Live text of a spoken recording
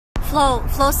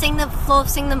Flo, sing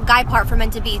the guy part for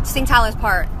Meant to Be. Sing Tyler's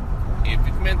part. If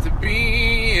it's meant to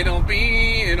be, it'll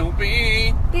be, it'll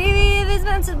be. Baby, if it's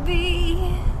meant to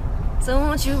be, so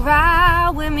won't you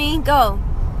ride with me? Go.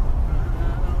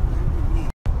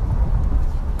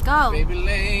 Go. Baby,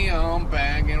 lay on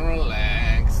back and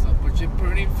relax. So put your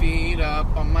pretty feet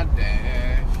up on my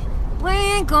dash. We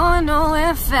ain't going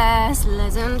nowhere fast.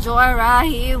 Let's enjoy right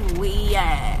here we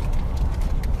at.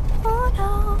 Who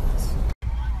knows?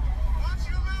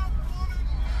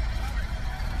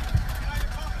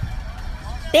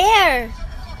 Bear!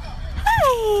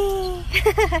 Hi!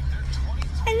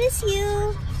 I miss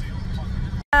you.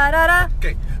 Da da da.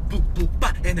 Okay, boop boop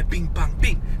ba and a bing bang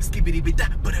bing. Skibbity bida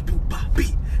but a boop ba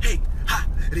bee. Hey ha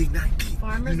ring 19.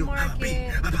 Farmers You know how I be.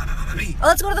 market. Oh,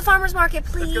 let's go to the farmers market,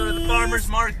 please. Let's go to the farmers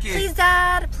market. Please,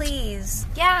 Dad, please.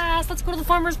 Yes, let's go to the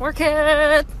farmers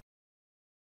market.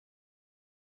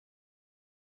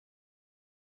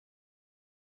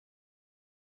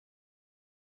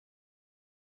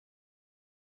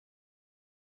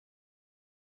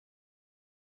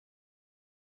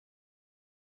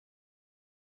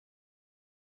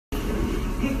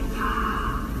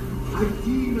 A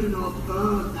demon of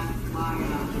earth and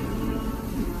fire.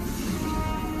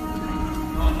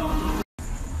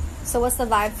 So what's the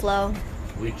vibe, Flo?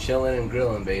 We chilling and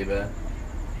grilling, baby.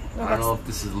 I don't know if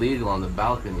this is legal on the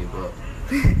balcony, but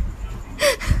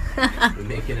we're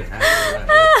making it happen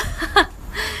right.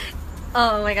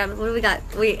 Oh my god, what do we got?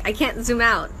 Wait, I can't zoom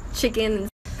out. Chicken.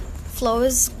 Flo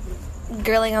is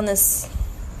grilling on this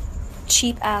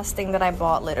cheap ass thing that I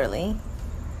bought, literally.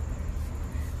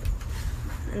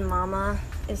 And Mama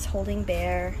is holding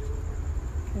Bear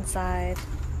inside.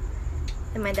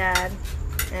 And my dad.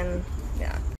 And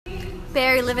yeah.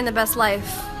 Bear, you're living the best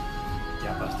life.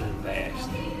 Ja, was er best.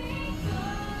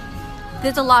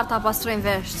 Dit is $1 tapos to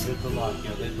invest. Dit $1,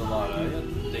 ja, dit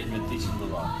 $1. Dit met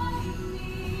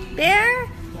 $10. Bear?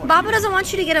 Baba doesn't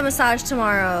want you to get a massage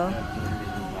tomorrow.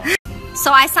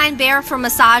 So I signed Bear for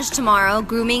massage tomorrow,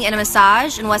 grooming and a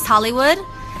massage in West Hollywood.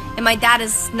 And my dad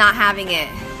is not having it.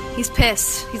 He's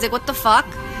pissed. He's like, what the fuck?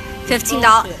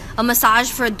 $15 a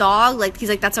massage for a dog? Like, he's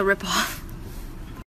like, that's a ripoff.